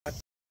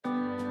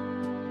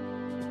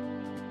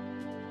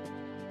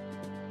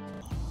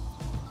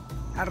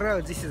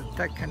Hello, this is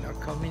Takano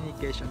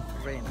communication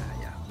trainer.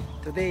 Yeah.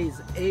 Today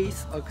is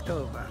 8th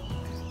October.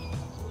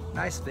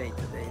 Nice day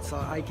today. So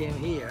I came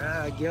here,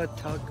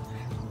 Gyotok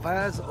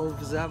Birds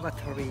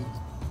Observatory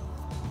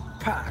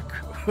Park.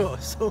 Oh,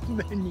 so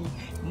many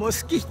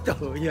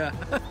mosquitoes. Yeah.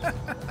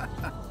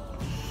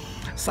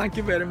 Thank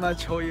you very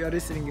much for your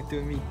listening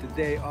to me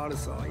today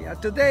also. Yeah,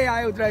 today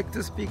I would like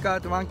to speak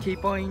out one key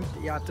point.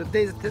 Yeah,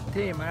 today's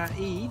theme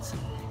is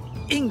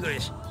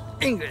English.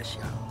 English.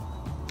 Yeah.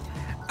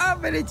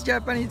 Average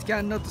Japanese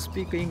cannot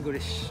speak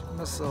English,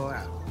 not so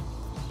well.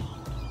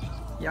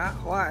 Yeah,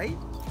 why?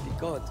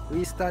 Because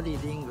we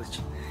studied English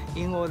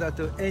in order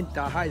to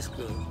enter high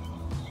school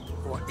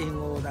or in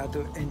order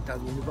to enter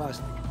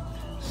university.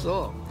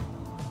 So,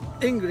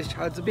 English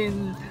has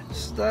been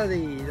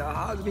studied,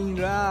 has been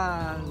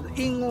learned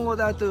in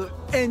order to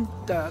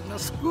enter the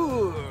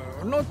school,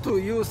 not to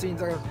use in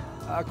the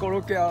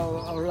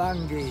colloquial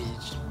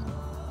language,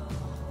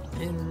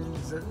 in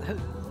the,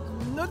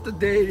 not the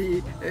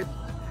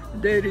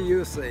daily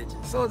usage,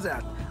 so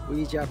that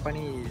we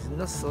Japanese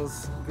not so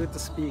good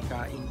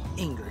speaker in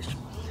English.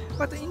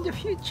 But in the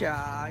future,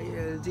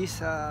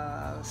 this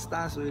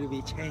stance will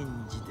be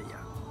changed.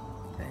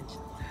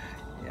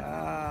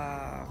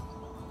 Yeah.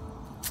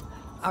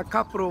 A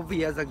couple of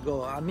years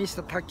ago,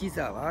 Mr.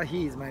 Takizawa,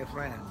 he is my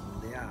friend.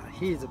 Yeah,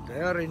 he is a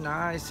very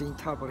nice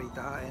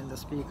interpreter and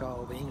speaker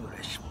of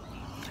English.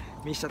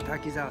 Mr.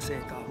 Takizawa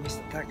said,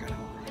 Mr. Takano,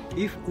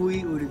 if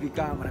we will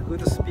become a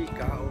good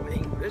speaker of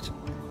English,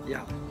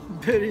 yeah,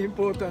 very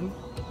important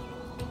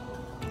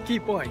key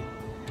point,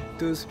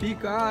 to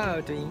speak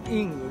out in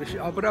English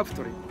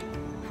abruptly,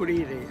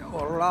 freely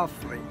or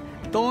roughly,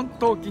 don't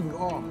talking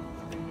on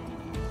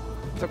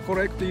the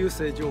correct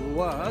usage of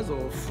words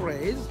or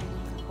phrase,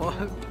 or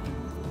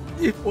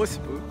if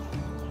possible,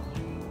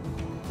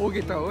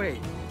 forget away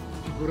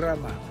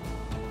grammar,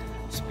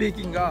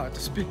 speaking out.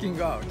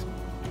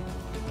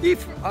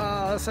 If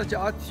such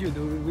attitude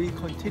will be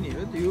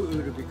continued, you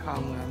will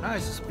become a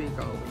nice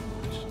speaker of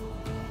English.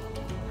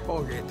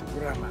 Forget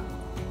grammar.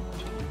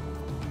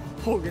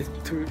 Forget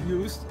to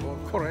use or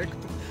correct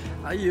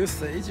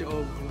usage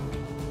of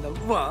the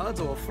words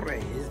or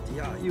phrase.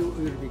 Yeah, you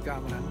will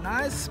become a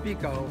nice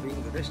speaker of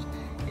English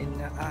in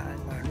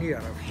the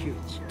near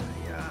future.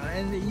 Yeah,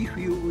 and if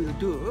you will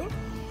do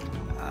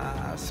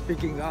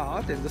speaking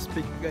out and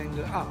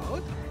speaking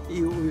out,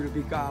 you will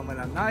become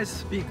a nice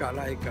speaker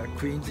like a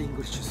Queen's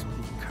English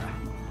speaker.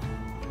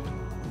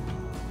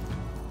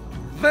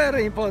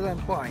 Very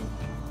important point.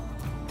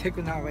 Take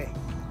it away.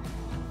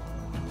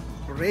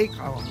 Break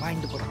our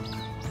mind block.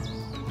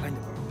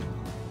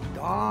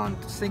 Don't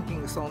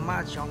thinking so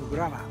much on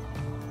grammar.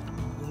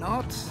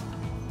 Not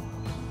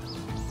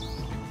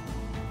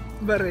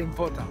very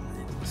important.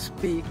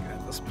 Speak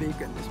and speak.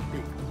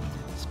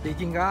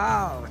 Speaking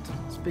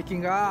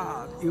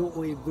out, you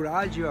will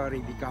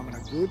gradually become a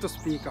good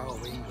speaker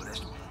of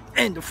English.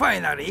 And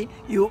finally,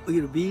 you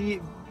will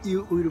be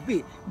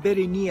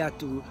very near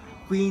to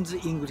Queen's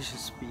English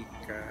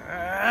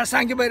speaker.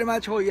 Thank you very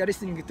much for your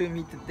listening to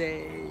me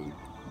today.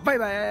 Bye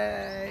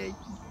bye.